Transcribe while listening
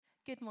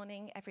Good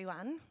morning,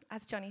 everyone.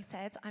 As Johnny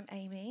said, I'm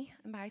Amy.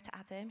 I'm married to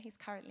Adam. He's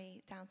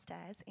currently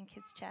downstairs in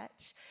Kids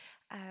Church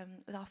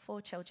with our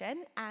 4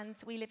 children,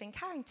 and we live in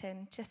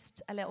Carrington,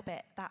 just a little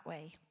bit that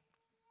way.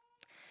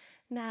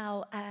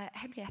 Now,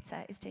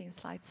 Henrietta is doing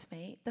slides for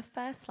me. The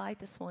first slide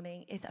this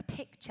morning is a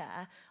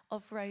picture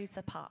of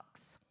Rosa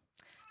Parks.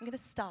 I'm going to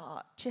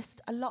start.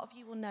 A lot of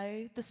you will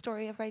know the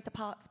story of Rosa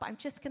Parks, but I'm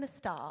just going to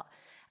start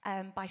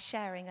by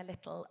sharing a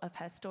little of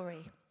her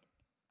story.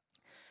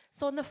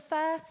 So on the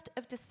 1st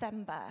of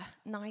December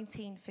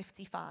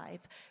 1955,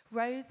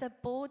 Rosa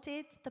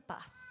boarded the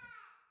bus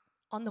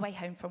on the way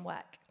home from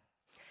work.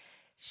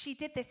 She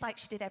did this like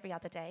she did every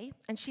other day,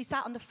 and she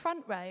sat on the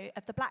front row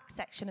of the black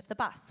section of the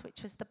bus,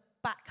 which was the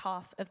back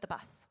half of the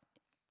bus.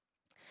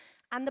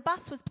 And the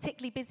bus was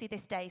particularly busy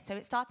this day, so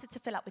it started to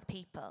fill up with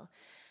people.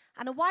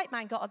 And a white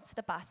man got onto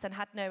the bus and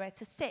had nowhere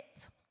to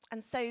sit.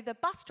 And so the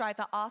bus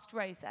driver asked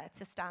Rosa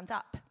to stand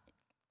up.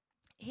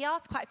 He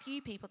asked quite a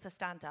few people to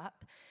stand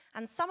up,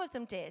 and some of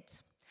them did.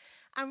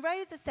 And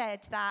Rosa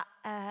said that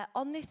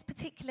on this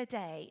particular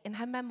day, in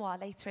her memoir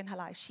later in her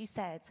life, she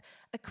said,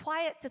 a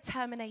quiet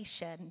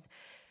determination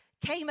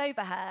came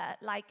over her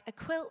like a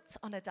quilt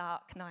on a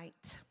dark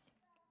night.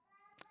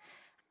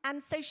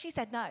 And so she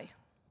said no.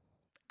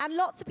 And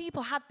lots of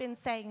people had been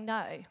saying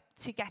no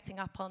to getting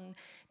up on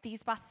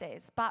these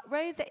buses, but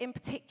Rosa in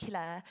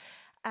particular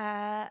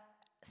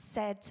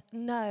said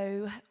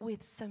no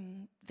with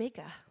some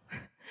vigour.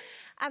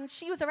 And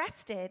she was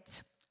arrested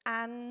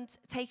and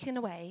taken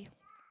away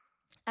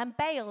and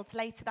bailed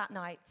later that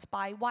night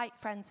by white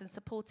friends and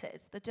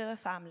supporters, the Dewar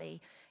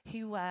family,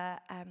 who were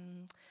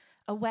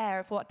aware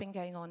of what had been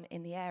going on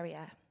in the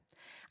area.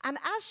 And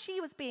as she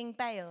was being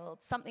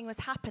bailed, something was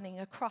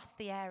happening across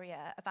the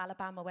area of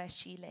Alabama where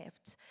she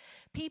lived.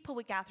 People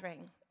were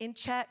gathering in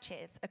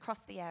churches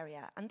across the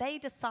area, and they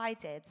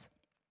decided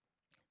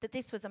that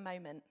this was a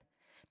moment,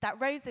 that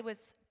Rosa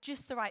was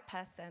just the right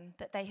person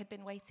that they had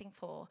been waiting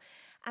for.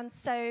 And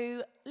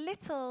so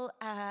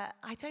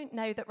I don't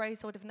know that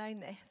Rosa would have known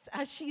this,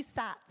 as she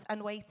sat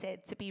and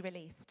waited to be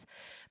released.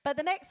 But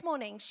the next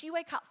morning, she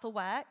woke up for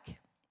work,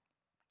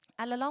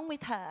 and along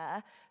with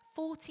her,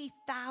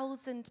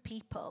 40,000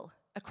 people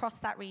across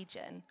that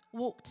region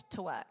walked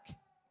to work. And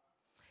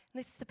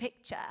this is a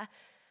picture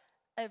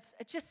of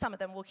just some of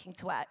them walking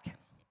to work.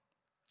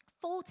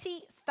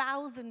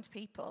 40,000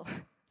 people.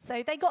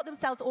 So they got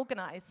themselves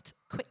organised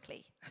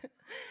quickly.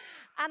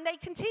 And they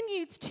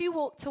continued to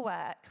walk to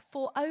work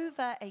for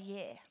over a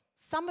year,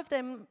 some of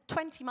them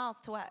 20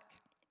 miles to work.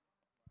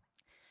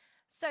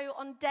 So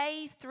on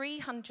day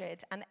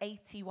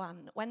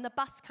 381, when the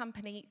bus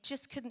company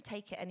just couldn't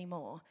take it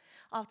anymore,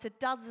 after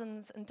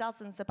dozens and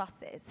dozens of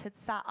buses had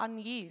sat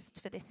unused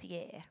for this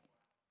year,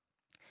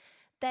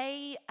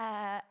 they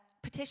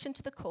petitioned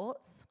to the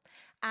courts,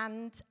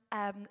 and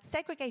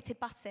segregated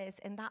buses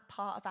in that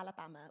part of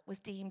Alabama was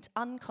deemed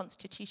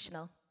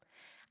unconstitutional.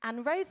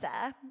 And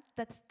Rosa,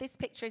 this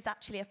picture is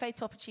actually a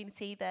photo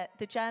opportunity that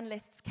the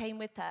journalists came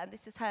with her, and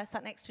this is her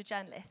sat next to a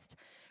journalist.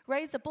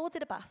 Rosa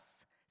boarded a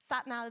bus,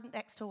 sat down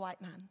next to a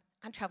white man,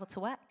 and travelled to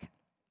work.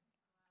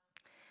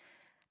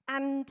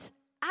 And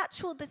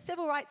the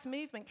civil rights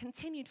movement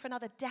continued for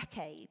another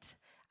decade,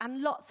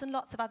 and lots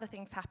of other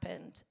things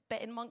happened.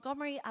 But in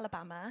Montgomery,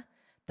 Alabama,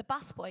 the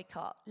bus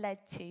boycott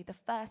led to the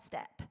first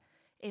step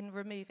in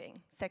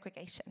removing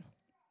segregation.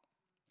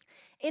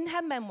 In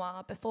her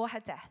memoir before her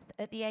death,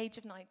 at the age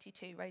of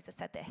 92, Rosa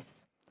said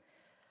this: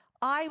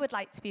 "I would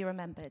like to be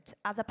remembered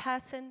as a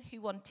person who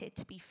wanted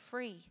to be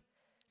free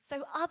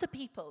so other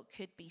people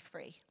could be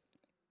free."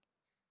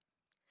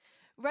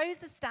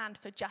 Rosa's stand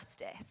for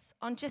justice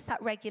on just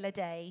that regular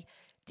day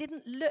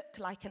didn't look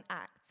like an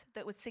act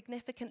that would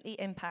significantly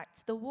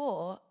impact the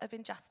war of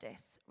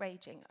injustice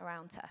raging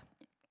around her.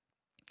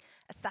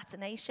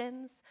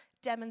 Assassinations,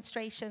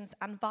 demonstrations,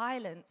 and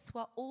violence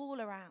were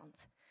all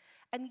around.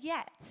 And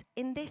yet,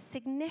 in this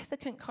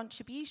significant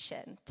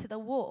contribution to the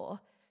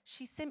war,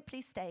 she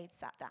simply stayed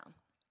sat down.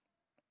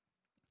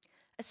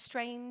 A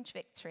strange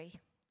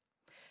victory,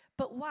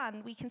 but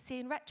one we can see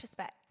in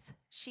retrospect.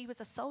 She was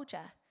a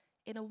soldier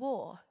in a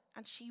war,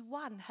 and she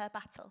won her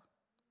battle.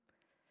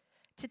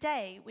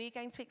 Today, we're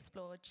going to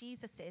explore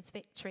Jesus'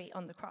 victory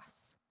on the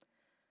cross.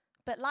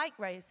 But like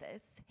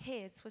Rosa's,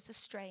 his was a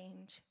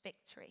strange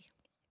victory.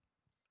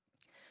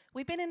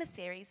 We've been in a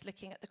series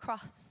looking at the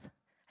cross.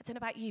 I don't know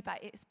about you,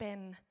 but it's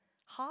been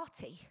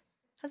hearty,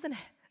 hasn't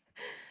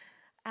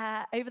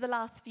it? Over the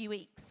last few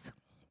weeks.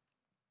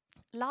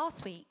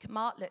 Last week,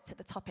 Mark looked at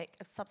the topic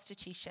of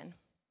substitution,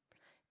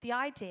 the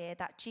idea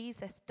that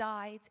Jesus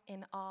died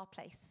in our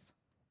place.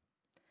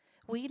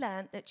 We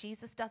learned that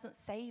Jesus doesn't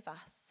save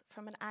us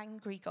from an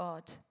angry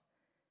God.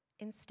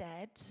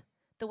 Instead,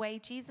 the way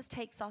Jesus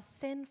takes our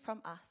sin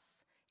from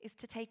us is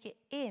to take it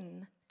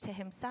in to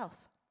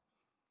himself.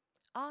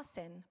 Our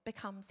sin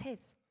becomes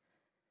his.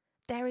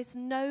 There is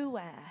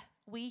nowhere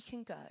we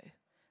can go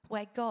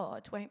where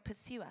God won't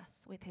pursue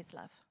us with his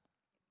love.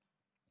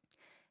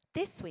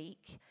 This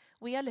week,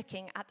 we are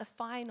looking at the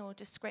final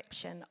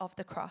description of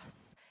the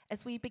cross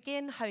as we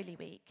begin Holy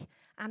Week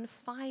and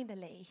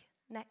finally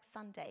next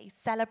Sunday,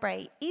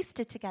 celebrate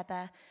Easter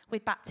together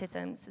with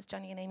baptisms, as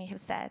Johnny and Amy have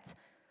said.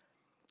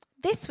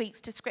 This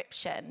week's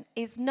description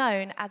is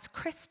known as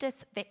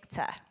Christus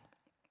Victor.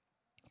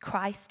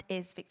 Christ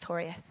is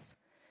victorious.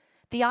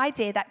 The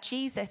idea that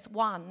Jesus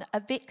won a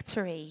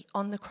victory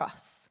on the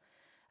cross,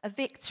 a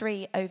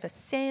victory over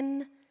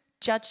sin,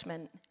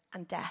 judgment,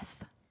 and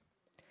death.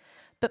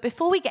 But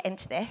before we get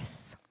into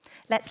this,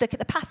 let's look at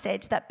the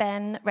passage that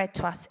Ben read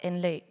to us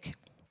in Luke.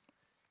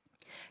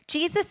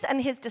 Jesus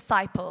and his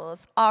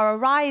disciples are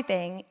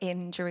arriving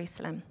in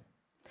Jerusalem.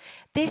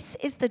 This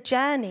is the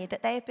journey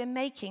that they have been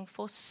making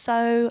for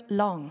so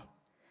long,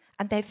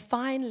 and they've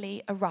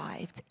finally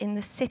arrived in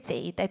the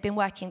city they've been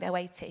working their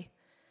way to.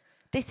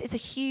 This is a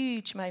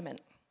huge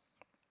moment.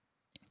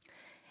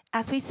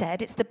 As we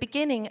said, it's the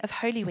beginning of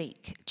Holy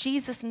Week.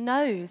 Jesus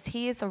knows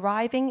he is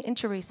arriving in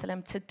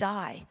Jerusalem to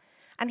die,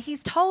 and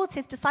he's told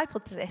his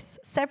disciples this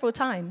several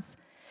times.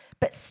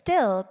 But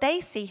still, they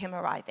see him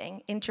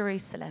arriving in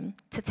Jerusalem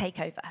to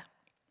take over.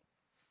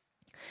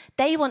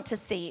 They want to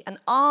see an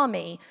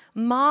army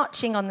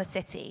marching on the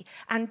city,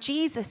 and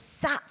Jesus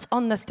sat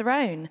on the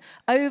throne,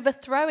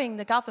 overthrowing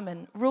the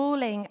government,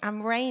 ruling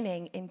and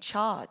reigning in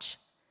charge.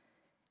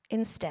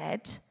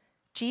 Instead,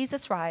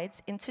 Jesus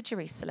rides into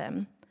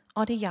Jerusalem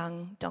on a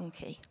young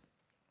donkey.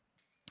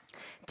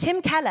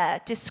 Tim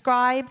Keller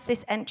describes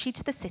this entry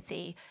to the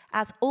city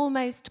as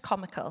almost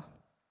comical.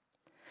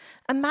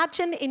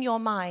 Imagine in your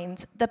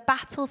mind the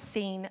battle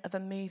scene of a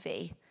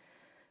movie,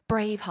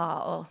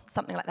 Braveheart or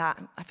something like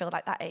that. I feel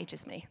like that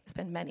ages me. There's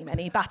been many,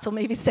 many battle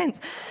movies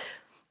since.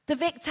 The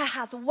victor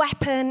has a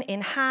weapon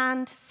in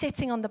hand,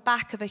 sitting on the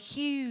back of a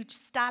huge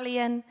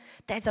stallion.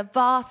 There's a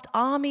vast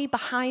army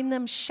behind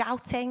them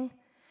shouting,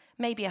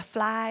 maybe a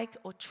flag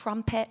or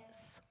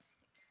trumpets.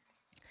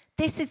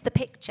 This is the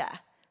picture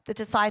the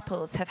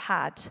disciples have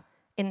had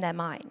in their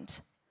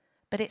mind,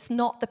 but it's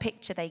not the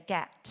picture they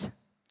get.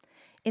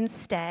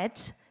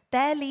 Instead,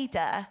 their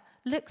leader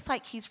looks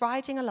like he's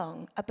riding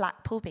along a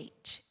Blackpool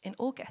beach in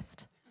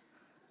August.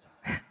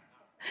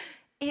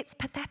 It's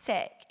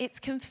pathetic, it's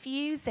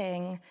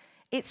confusing,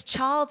 it's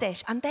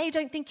childish, and they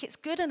don't think it's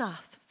good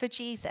enough for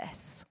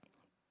Jesus.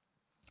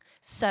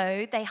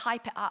 So they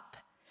hype it up.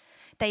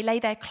 They lay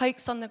their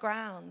cloaks on the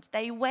ground.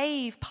 They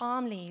wave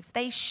palm leaves.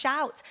 They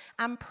shout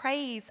and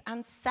praise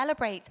and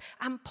celebrate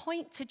and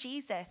point to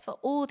Jesus for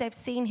all they've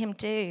seen him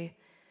do.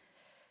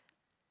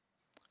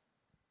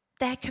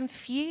 They're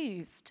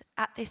confused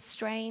at this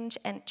strange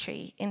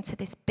entry into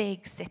this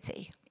big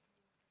city.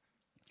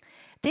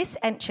 This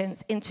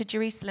entrance into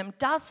Jerusalem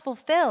does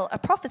fulfill a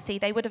prophecy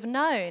they would have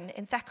known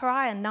in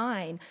Zechariah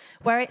 9,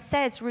 where it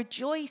says,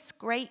 "Rejoice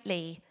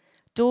greatly,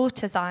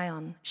 daughter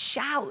Zion.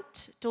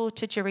 Shout,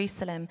 daughter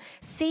Jerusalem.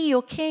 See,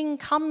 your king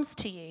comes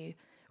to you,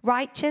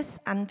 righteous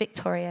and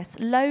victorious,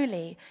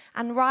 lowly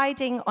and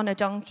riding on a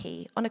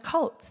donkey, on a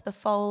colt, the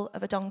foal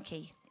of a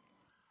donkey."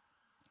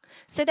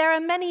 So there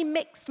are many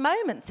mixed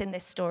moments in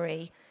this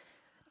story.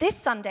 This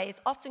Sunday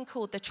is often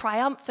called the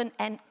triumphant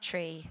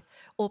entry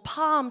or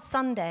Palm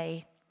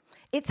Sunday.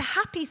 It's a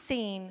happy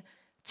scene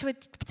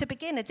to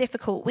begin a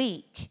difficult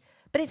week,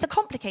 but it's a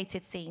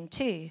complicated scene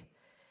too.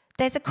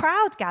 There's a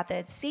crowd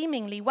gathered,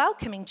 seemingly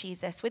welcoming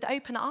Jesus with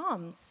open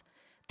arms.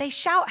 They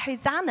shout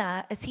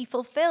Hosanna as he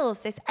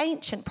fulfills this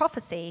ancient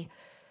prophecy.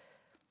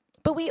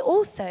 But we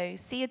also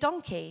see a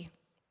donkey,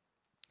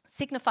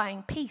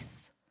 signifying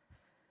peace,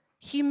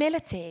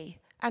 humility,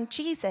 and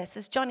Jesus,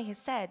 as Johnny has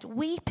said,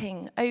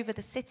 weeping over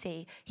the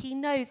city he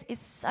knows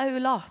is so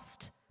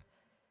lost.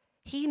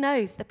 He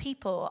knows the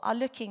people are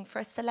looking for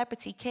a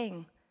celebrity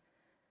king,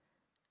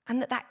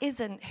 and that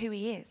isn't who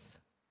he is.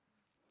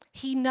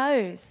 He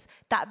knows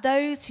that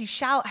those who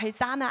shout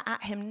Hosanna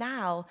at him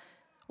now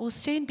will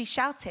soon be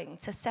shouting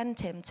to send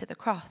him to the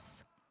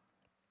cross.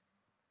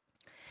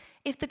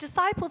 If the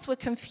disciples were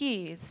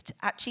confused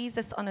at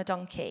Jesus on a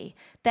donkey,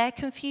 their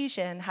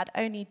confusion had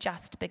only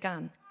just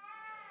begun.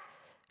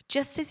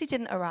 Just as he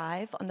didn't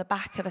arrive on the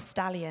back of a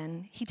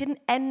stallion, he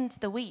didn't end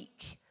the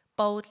week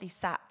boldly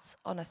sat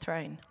on a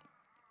throne.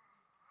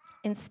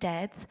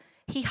 Instead,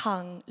 he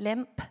hung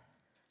limp,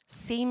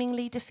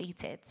 seemingly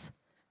defeated,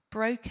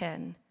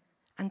 broken,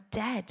 and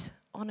dead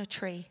on a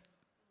tree.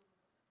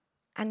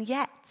 And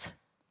yet,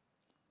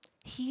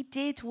 he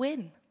did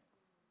win.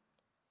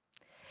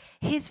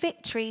 His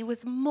victory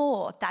was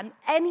more than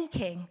any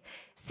king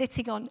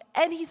sitting on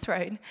any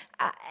throne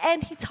at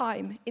any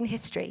time in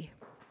history.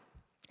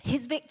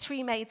 His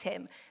victory made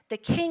him the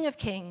King of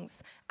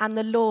Kings and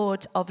the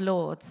Lord of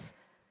Lords.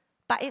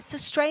 But it's a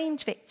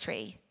strange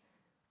victory,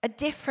 a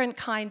different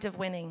kind of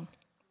winning.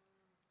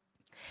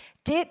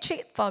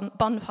 Dietrich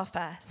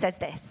Bonhoeffer says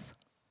this: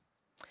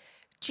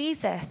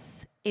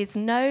 Jesus is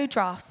no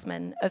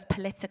draftsman of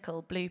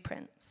political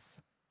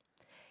blueprints.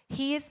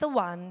 He is the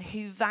one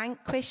who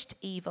vanquished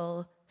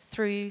evil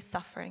through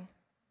suffering.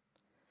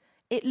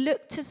 It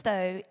looked as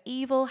though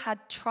evil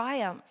had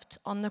triumphed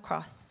on the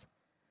cross,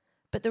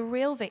 but the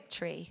real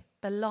victory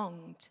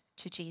belonged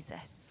to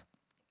Jesus.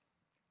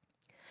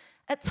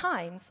 At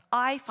times,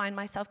 I find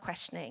myself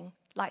questioning,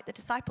 like the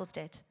disciples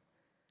did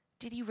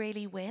he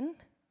really win?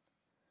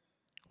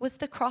 Was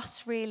the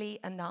cross really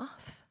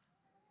enough?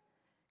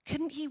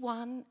 Couldn't he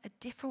won a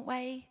different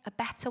way, a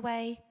better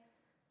way?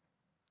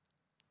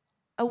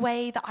 A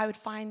way that I would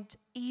find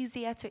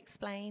easier to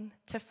explain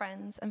to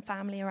friends and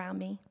family around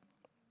me?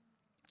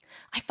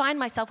 I find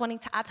myself wanting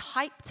to add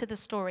hype to the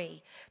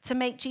story, to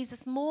make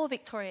Jesus more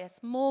victorious,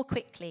 more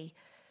quickly,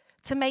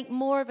 to make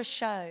more of a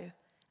show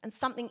and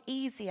something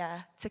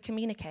easier to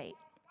communicate.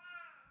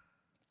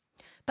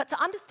 But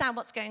to understand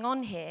what's going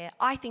on here,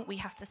 I think we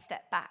have to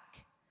step back.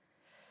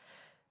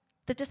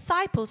 The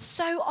disciples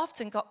so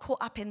often got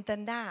caught up in the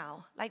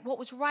now, like what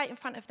was right in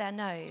front of their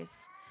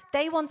nose.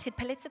 They wanted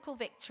political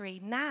victory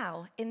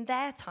now, in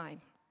their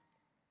time.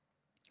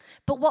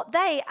 But what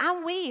they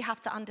and we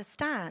have to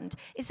understand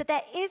is that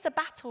there is a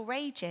battle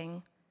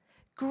raging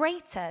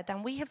greater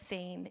than we have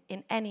seen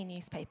in any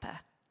newspaper.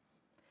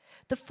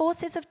 The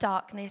forces of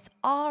darkness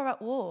are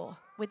at war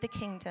with the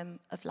kingdom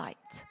of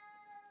light.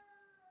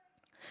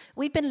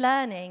 We've been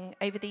learning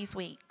over these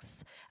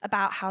weeks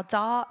about how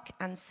dark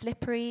and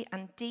slippery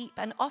and deep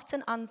and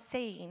often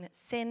unseen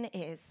sin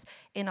is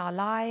in our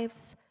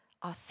lives,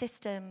 our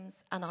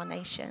systems, and our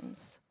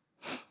nations.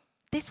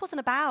 This wasn't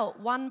about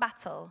one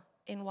battle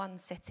in one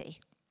city.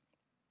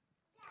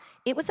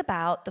 It was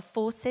about the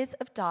forces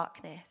of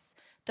darkness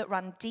that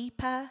run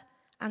deeper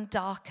and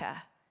darker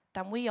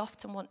than we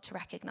often want to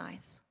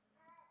recognize.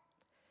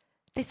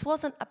 This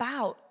wasn't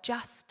about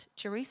just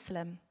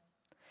Jerusalem.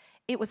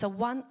 It was a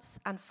once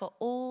and for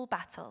all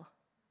battle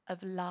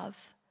of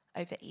love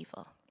over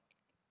evil.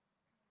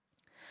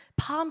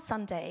 Palm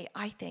Sunday,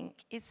 I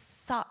think, is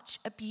such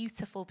a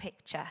beautiful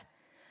picture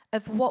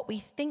of what we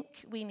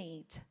think we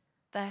need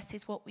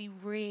versus what we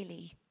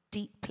really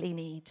deeply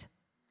need.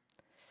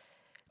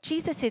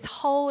 Jesus'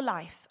 whole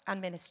life and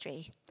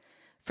ministry,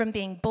 from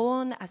being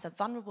born as a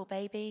vulnerable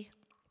baby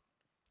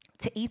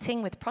to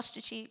eating with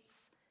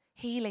prostitutes,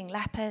 healing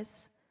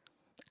lepers,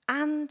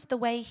 and the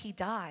way he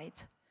died,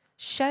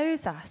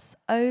 shows us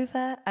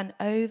over and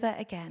over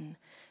again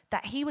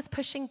that he was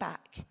pushing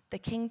back the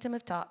kingdom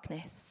of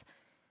darkness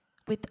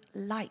with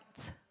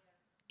light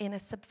in a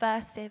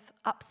subversive,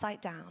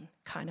 upside-down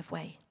kind of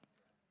way.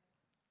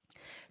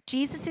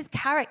 Jesus'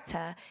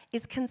 character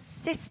is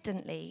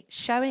consistently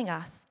showing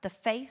us the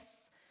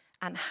face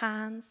and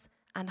hands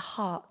and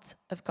heart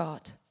of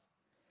God.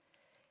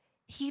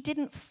 He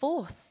didn't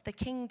force the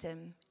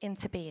kingdom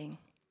into being.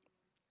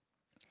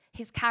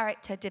 His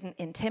character didn't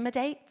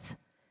intimidate.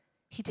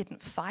 He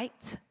didn't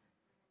fight.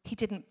 He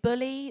didn't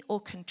bully or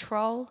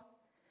control.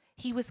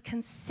 He was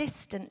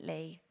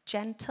consistently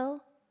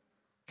gentle,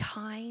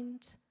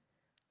 kind,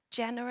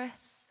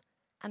 generous,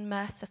 and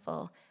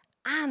merciful.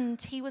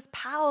 And he was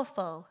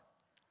powerful.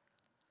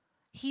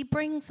 He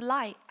brings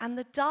light, and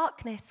the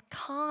darkness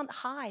can't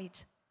hide.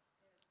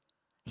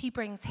 He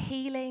brings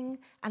healing,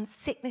 and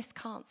sickness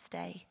can't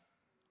stay.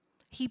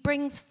 He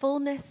brings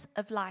fullness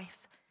of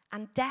life,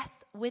 and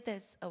death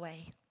withers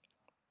away.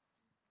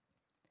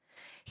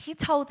 He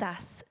told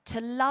us to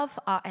love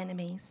our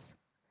enemies.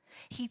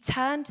 He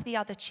turned the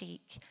other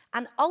cheek,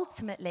 and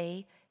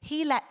ultimately,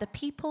 he let the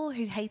people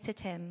who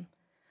hated him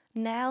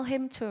nail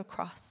him to a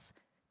cross,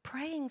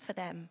 praying for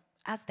them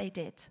as they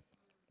did.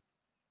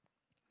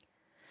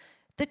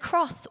 The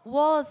cross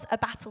was a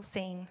battle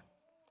scene,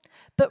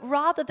 but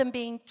rather than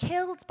being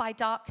killed by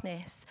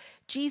darkness,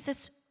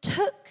 Jesus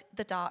took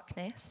the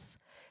darkness,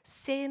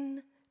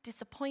 sin,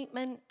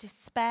 disappointment,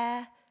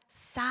 despair,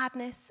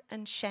 sadness,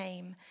 and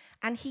shame,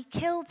 and he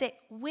killed it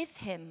with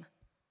him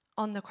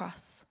on the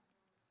cross.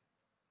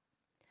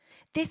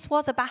 This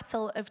was a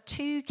battle of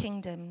two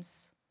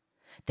kingdoms,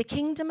 the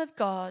kingdom of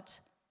God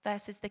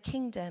versus the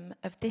kingdom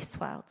of this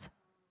world.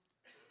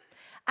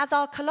 As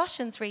our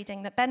Colossians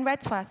reading that Ben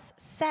read to us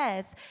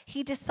says,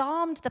 he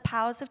disarmed the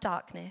powers of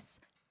darkness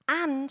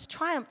and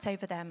triumphed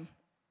over them.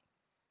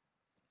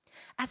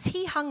 As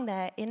he hung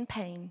there in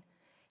pain,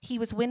 he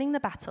was winning the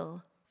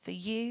battle for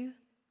you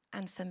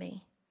and for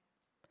me.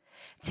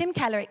 Tim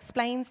Keller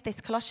explains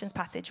this Colossians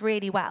passage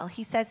really well.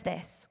 He says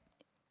this: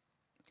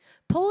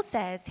 Paul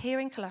says here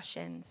in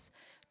Colossians,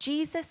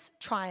 Jesus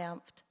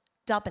triumphed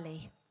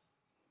doubly.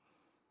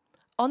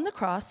 On the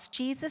cross,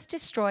 Jesus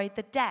destroyed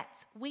the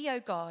debt we owe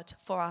God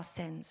for our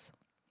sins.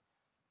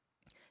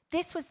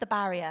 This was the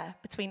barrier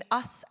between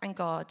us and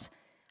God,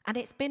 and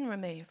it's been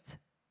removed.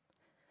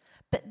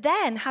 But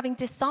then, having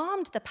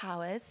disarmed the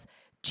powers,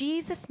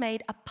 Jesus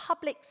made a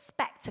public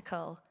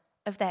spectacle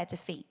of their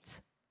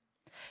defeat.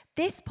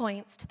 This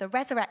points to the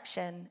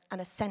resurrection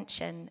and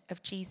ascension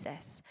of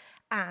Jesus.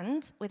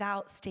 And,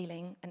 without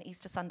stealing an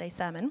Easter Sunday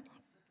sermon,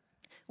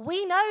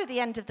 we know the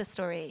end of the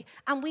story,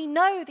 and we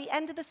know the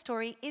end of the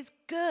story is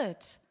good.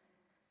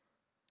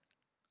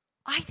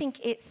 I think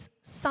it's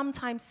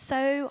sometimes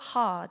so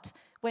hard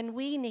when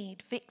we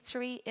need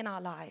victory in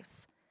our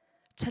lives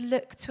to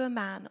look to a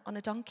man on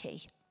a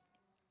donkey,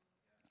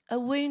 a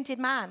wounded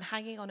man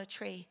hanging on a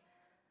tree.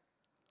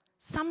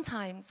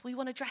 Sometimes we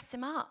want to dress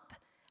him up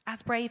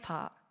as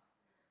Braveheart,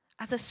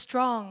 as a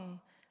strong,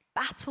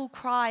 battle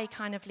cry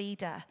kind of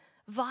leader,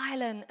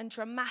 violent and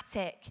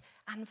dramatic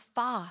and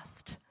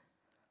fast.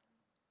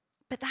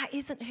 But that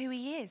isn't who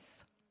he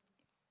is.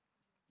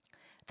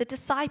 The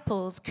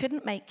disciples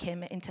couldn't make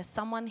him into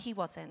someone he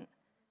wasn't,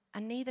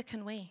 and neither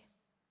can we.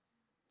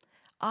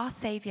 Our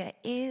Saviour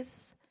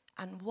is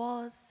and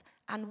was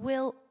and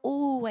will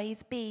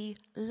always be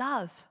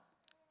love.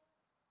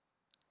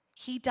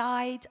 He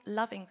died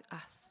loving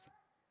us,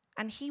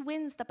 and he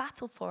wins the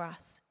battle for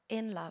us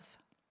in love.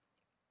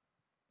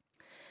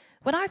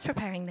 When I was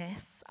preparing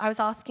this, I was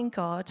asking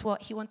God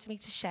what he wanted me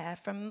to share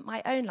from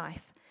my own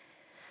life.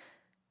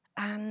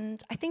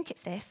 And I think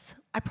it's this.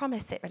 I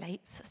promise it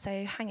relates,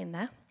 so hang in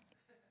there.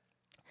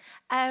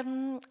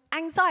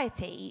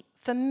 Anxiety,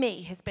 for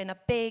me, has been a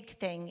big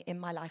thing in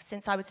my life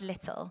since I was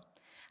little.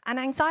 And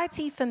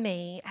anxiety, for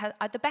me,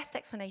 the best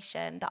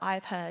explanation that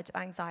I've heard of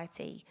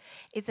anxiety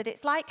is that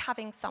it's like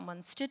having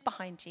someone stood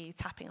behind you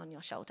tapping on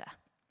your shoulder.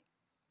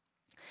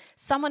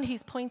 Someone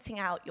who's pointing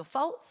out your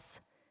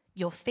faults,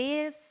 your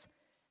fears,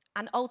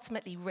 and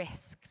ultimately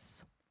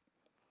risks.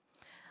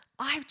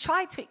 I've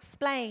tried to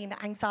explain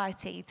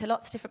anxiety to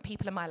lots of different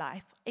people in my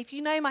life. If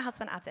you know my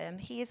husband Adam,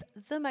 he is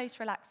the most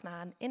relaxed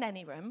man in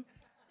any room.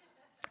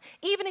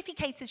 Even if he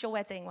caters your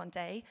wedding one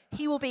day,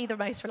 he will be the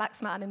most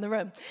relaxed man in the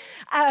room.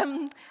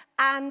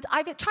 And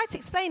I've tried to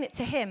explain it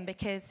to him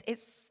because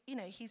it's,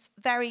 he's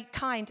very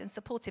kind and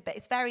supportive, but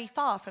it's very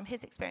far from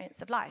his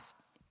experience of life.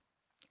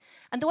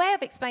 And the way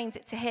I've explained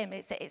it to him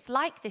is that it's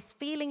like this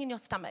feeling in your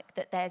stomach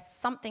that there's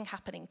something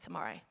happening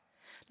tomorrow,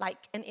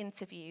 like an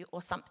interview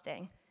or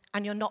something,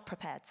 and you're not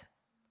prepared.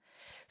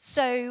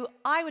 So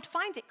I would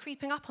find it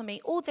creeping up on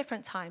me all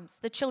different times.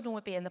 The children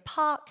would be in the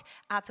park,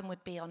 Adam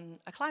would be on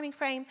a climbing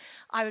frame,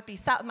 I would be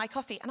sat with my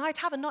coffee, and I'd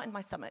have a knot in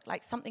my stomach,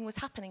 like something was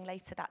happening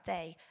later that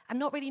day, and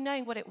not really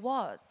knowing what it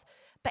was.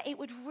 But it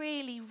would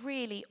really,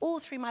 really, all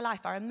through my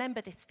life, I remember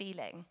this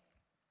feeling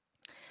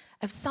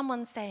of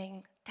someone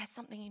saying, there's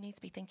something you need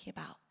to be thinking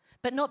about,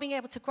 but not being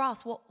able to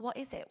grasp, what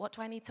is it? What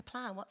do I need to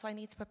plan? What do I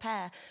need to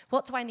prepare?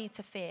 What do I need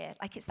to fear?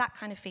 Like, it's that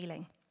kind of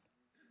feeling.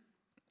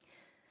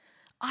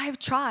 I've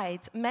tried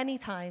many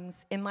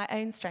times in my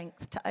own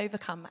strength to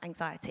overcome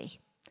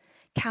anxiety.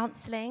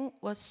 Counselling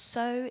was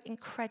so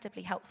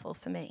incredibly helpful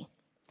for me.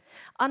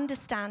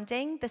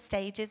 Understanding the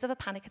stages of a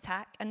panic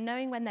attack and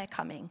knowing when they're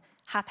coming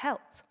have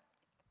helped.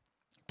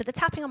 But the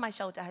tapping on my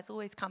shoulder has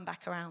always come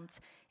back around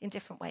in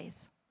different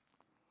ways.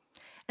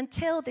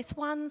 Until this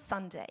one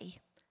Sunday,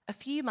 a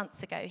few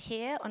months ago,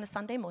 here on a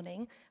Sunday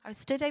morning, I was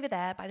stood over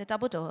there by the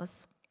double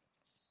doors,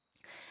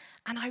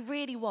 and I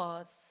really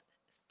was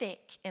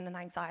thick in an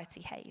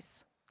anxiety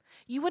haze.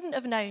 You wouldn't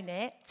have known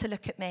it to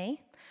look at me.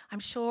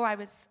 I'm sure I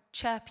was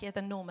chirpier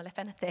than normal, if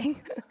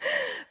anything.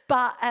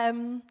 But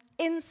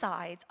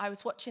inside, I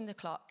was watching the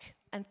clock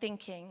and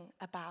thinking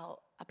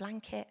about a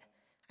blanket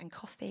and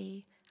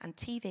coffee and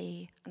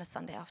TV and a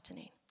Sunday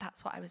afternoon.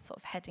 That's what I was sort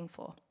of heading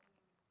for.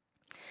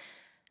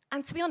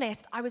 And to be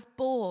honest, I was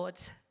bored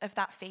of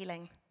that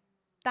feeling.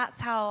 That's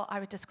how I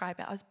would describe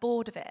it. I was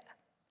bored of it.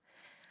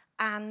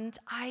 And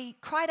I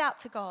cried out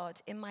to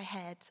God in my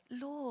head,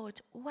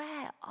 Lord,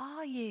 where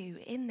are you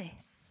in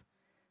this?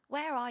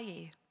 Where are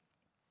you?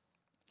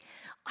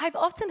 I've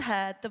often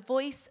heard the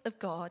voice of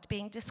God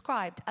being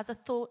described as a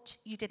thought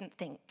you didn't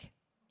think.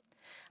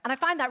 And I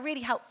find that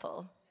really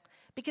helpful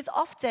because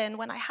often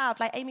when I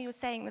have, like Amy was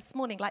saying this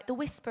morning, like the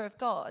whisper of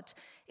God,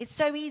 it's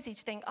so easy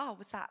to think, oh,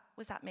 was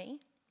that me?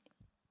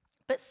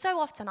 But so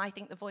often I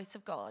think the voice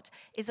of God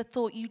is a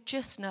thought you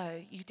just know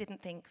you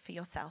didn't think for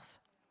yourself.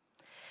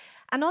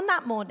 And on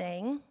that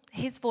morning,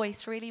 his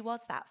voice really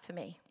was that for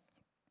me.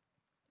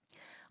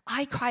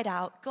 I cried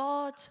out,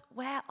 God,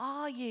 where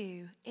are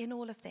you in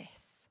all of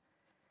this?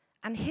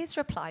 And his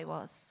reply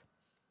was,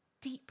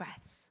 deep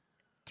breaths,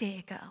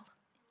 dear girl.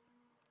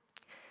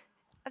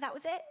 And that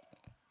was it.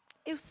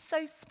 It was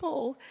so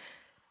small,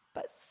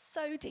 but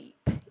so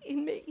deep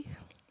in me.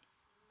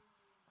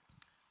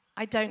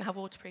 I don't have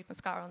waterproof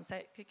mascara on, so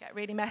it could get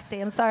really messy.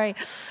 I'm sorry.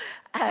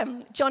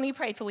 Johnny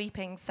prayed for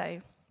weeping,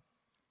 so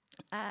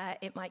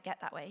it might get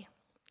that way.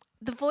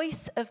 The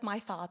voice of my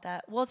father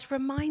was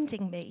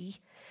reminding me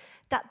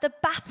that the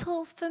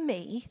battle for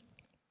me,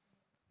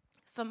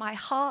 for my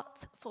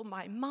heart, for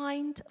my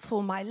mind,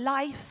 for my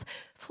life,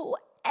 for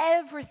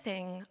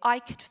everything I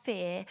could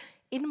fear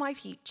in my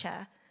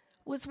future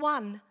was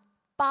won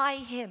by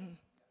him.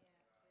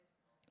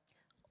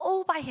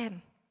 All by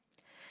him.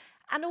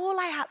 And all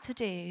I had to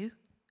do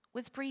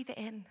was breathe it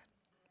in.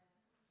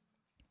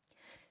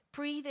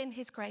 Breathe in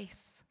his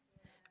grace.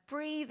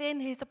 Breathe in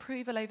his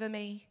approval over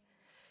me.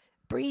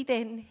 Breathe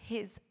in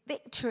his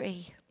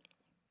victory.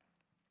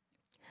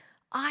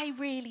 I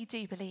really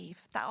do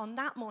believe that on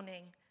that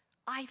morning,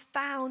 I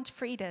found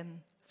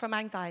freedom from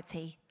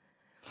anxiety.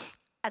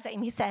 As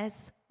Amy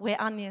says, we're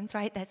onions,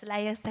 right? There's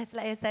layers, there's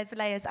layers, there's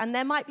layers. And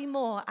there might be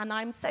more, and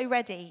I'm so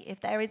ready,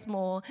 if there is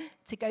more,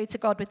 to go to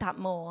God with that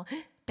more.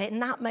 But in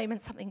that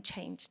moment, something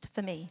changed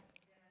for me.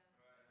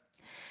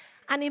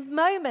 And in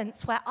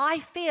moments where I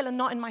feel a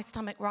knot in my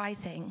stomach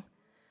rising,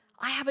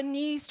 I have a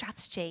new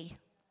strategy.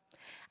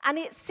 And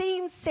it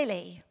seems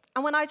silly.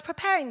 And when I was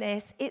preparing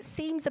this, it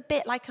seems a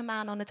bit like a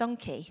man on a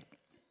donkey.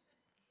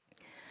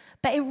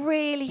 But it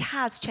really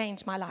has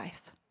changed my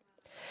life.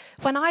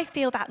 When I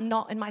feel that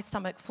knot in my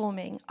stomach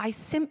forming, I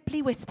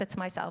simply whisper to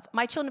myself,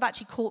 my children have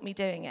actually caught me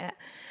doing it,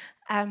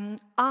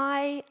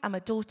 I am a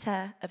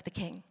daughter of the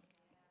King.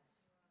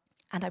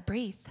 And I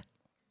breathe.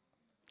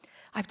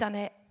 I've done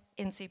it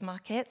in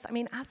supermarkets. I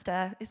mean,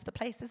 Asda is the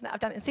place, isn't it? I've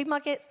done it in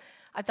supermarkets.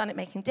 I've done it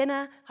making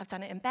dinner. I've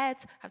done it in bed.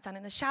 I've done it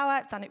in the shower.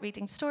 I've done it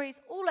reading stories.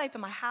 All over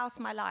my house,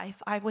 my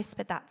life, I've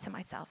whispered that to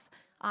myself.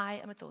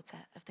 I am a daughter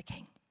of the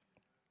King.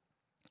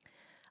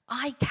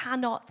 I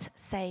cannot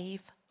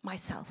save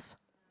myself.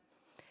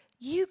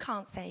 You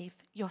can't save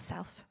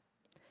yourself.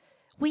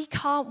 We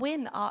can't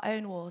win our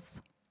own wars.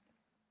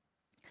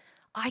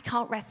 I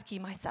can't rescue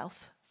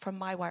myself from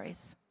my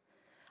worries.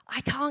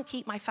 I can't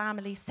keep my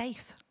family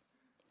safe.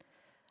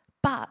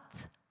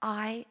 But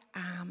I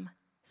am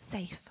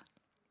safe.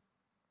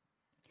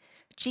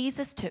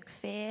 Jesus took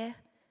fear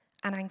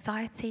and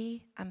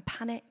anxiety and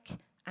panic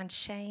and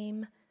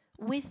shame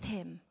with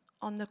him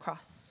on the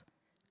cross,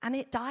 and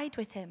it died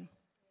with him.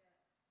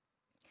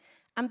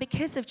 And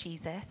because of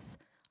Jesus,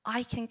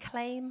 I can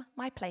claim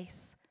my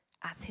place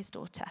as his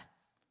daughter.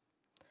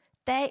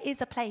 There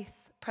is a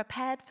place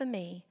prepared for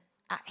me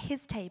at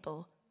his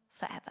table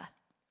forever.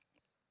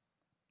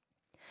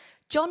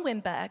 John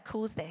Wimber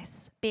calls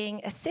this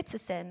being a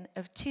citizen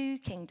of two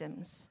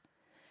kingdoms.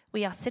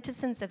 We are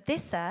citizens of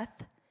this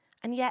earth,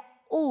 and yet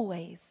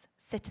always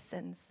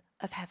citizens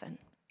of heaven.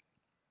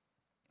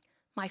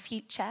 My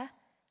future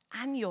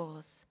and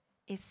yours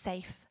is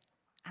safe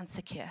and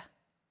secure.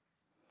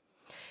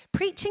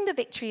 Preaching the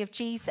victory of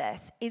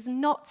Jesus is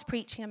not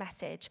preaching a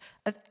message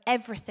of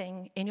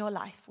everything in your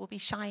life will be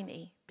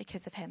shiny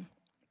because of him.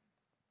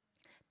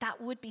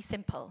 That would be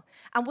simple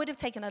and would have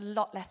taken a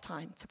lot less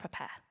time to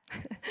prepare.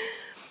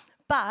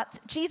 But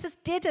Jesus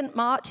didn't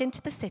march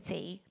into the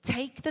city,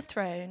 take the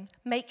throne,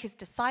 make his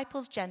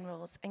disciples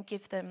generals, and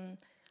give them,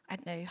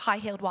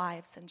 high-heeled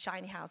wives and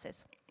shiny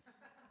houses.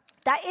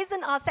 That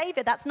isn't our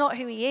Savior. That's not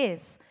who he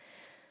is.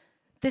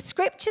 The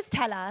scriptures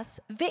tell us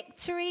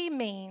victory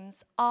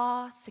means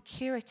our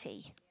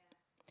security.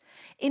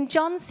 In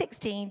John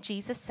 16,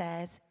 Jesus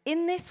says,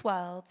 "In this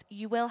world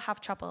you will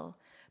have trouble,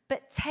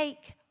 but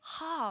take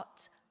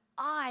heart.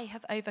 I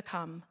have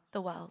overcome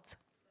the world."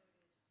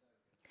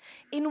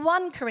 In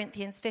 1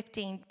 Corinthians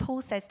 15,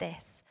 Paul says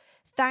this,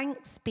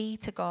 "Thanks be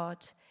to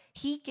God.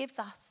 He gives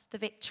us the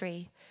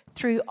victory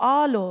through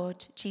our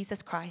Lord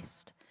Jesus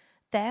Christ.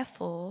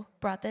 Therefore,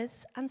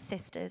 brothers and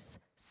sisters,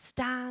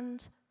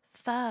 stand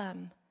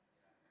firm.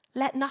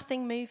 Let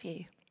nothing move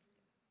you."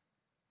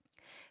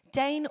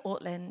 Dane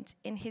Ortland,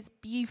 in his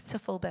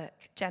beautiful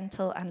book,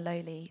 Gentle and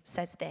Lowly,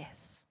 says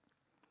this,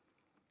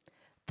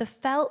 "The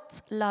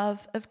felt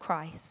love of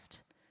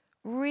Christ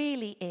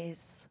really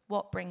is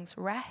what brings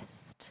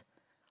rest,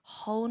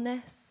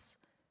 wholeness,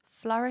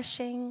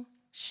 flourishing,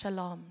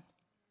 shalom.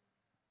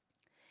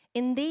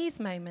 In these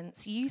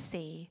moments, you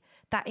see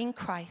that in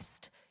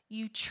Christ,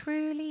 you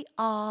truly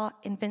are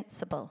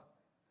invincible.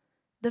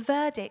 The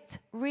verdict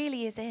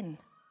really is in.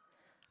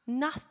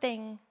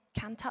 Nothing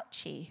can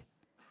touch you.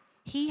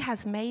 He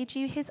has made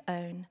you his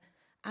own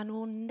and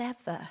will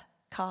never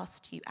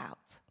cast you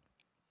out."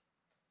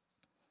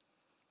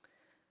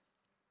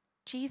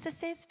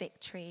 Jesus'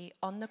 victory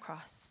on the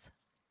cross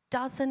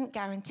doesn't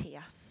guarantee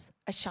us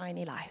a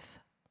shiny life,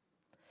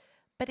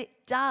 but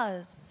it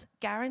does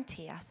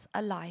guarantee us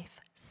a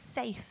life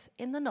safe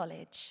in the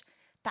knowledge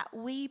that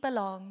we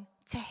belong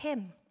to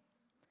him,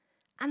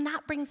 and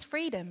that brings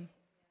freedom.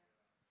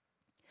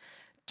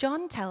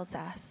 John tells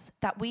us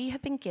that we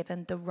have been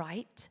given the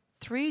right,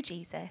 through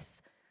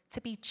Jesus,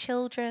 to be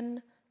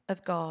children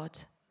of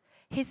God.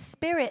 His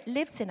Spirit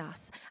lives in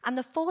us, and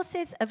the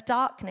forces of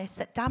darkness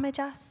that damage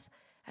us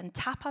and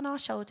tap on our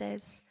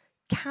shoulders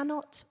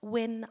cannot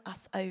win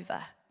us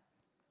over.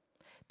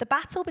 The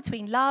battle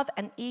between love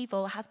and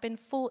evil has been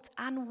fought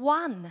and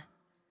won.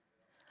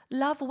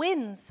 Love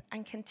wins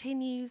and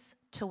continues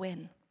to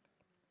win.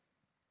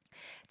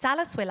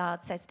 Dallas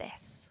Willard says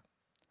this,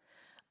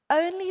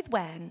 "Only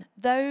when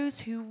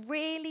those who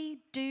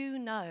really do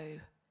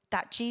know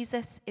that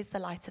Jesus is the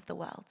light of the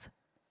world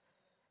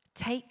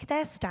take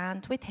their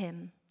stand with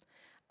him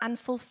and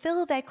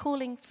fulfill their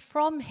calling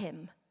from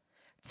him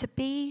to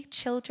be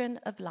children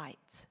of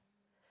light,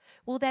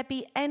 will there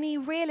be any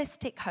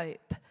realistic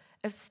hope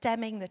of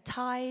stemming the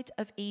tide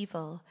of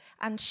evil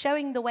and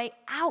showing the way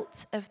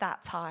out of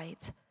that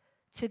tide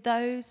to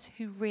those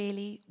who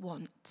really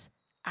want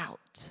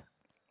out?"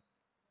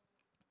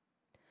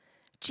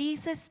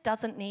 Jesus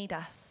doesn't need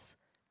us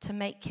to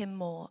make him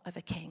more of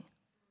a king.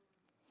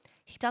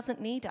 He doesn't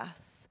need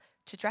us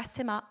to dress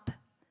him up,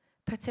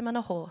 put him on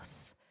a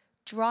horse,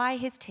 dry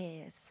his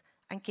tears,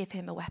 and give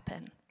him a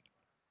weapon.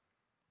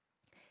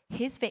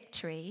 His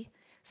victory,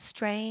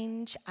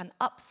 strange and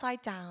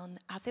upside down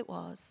as it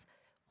was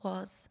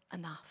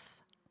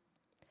enough.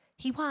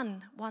 He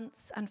won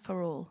once and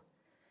for all.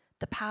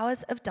 The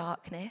powers of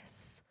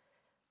darkness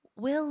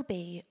will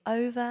be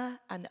over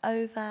and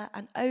over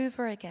and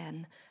over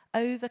again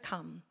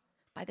overcome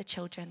by the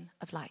children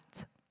of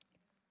light.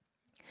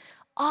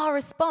 Our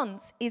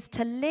response is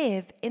to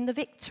live in the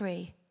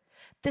victory,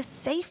 the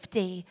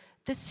safety,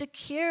 the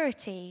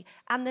security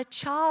and the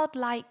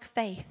childlike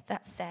faith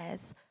that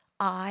says,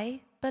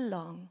 I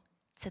belong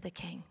to the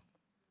King.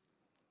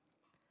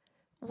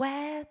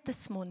 Where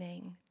this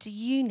morning do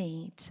you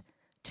need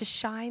to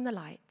shine the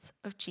light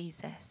of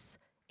Jesus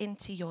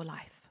into your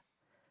life?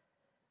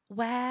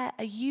 Where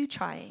are you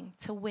trying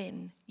to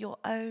win your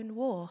own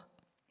war?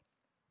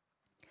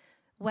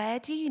 Where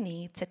do you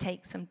need to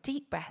take some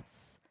deep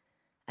breaths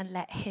and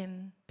let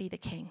him be the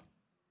king?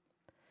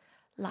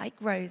 Like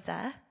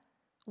Rosa,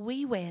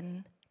 we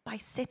win by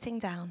sitting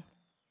down.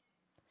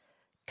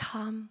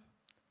 Come,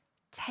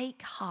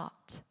 take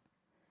heart,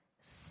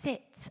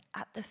 sit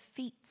at the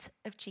feet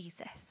of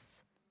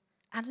Jesus,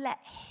 and let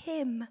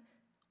him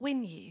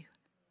win you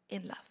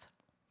in love.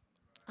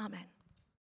 Amen.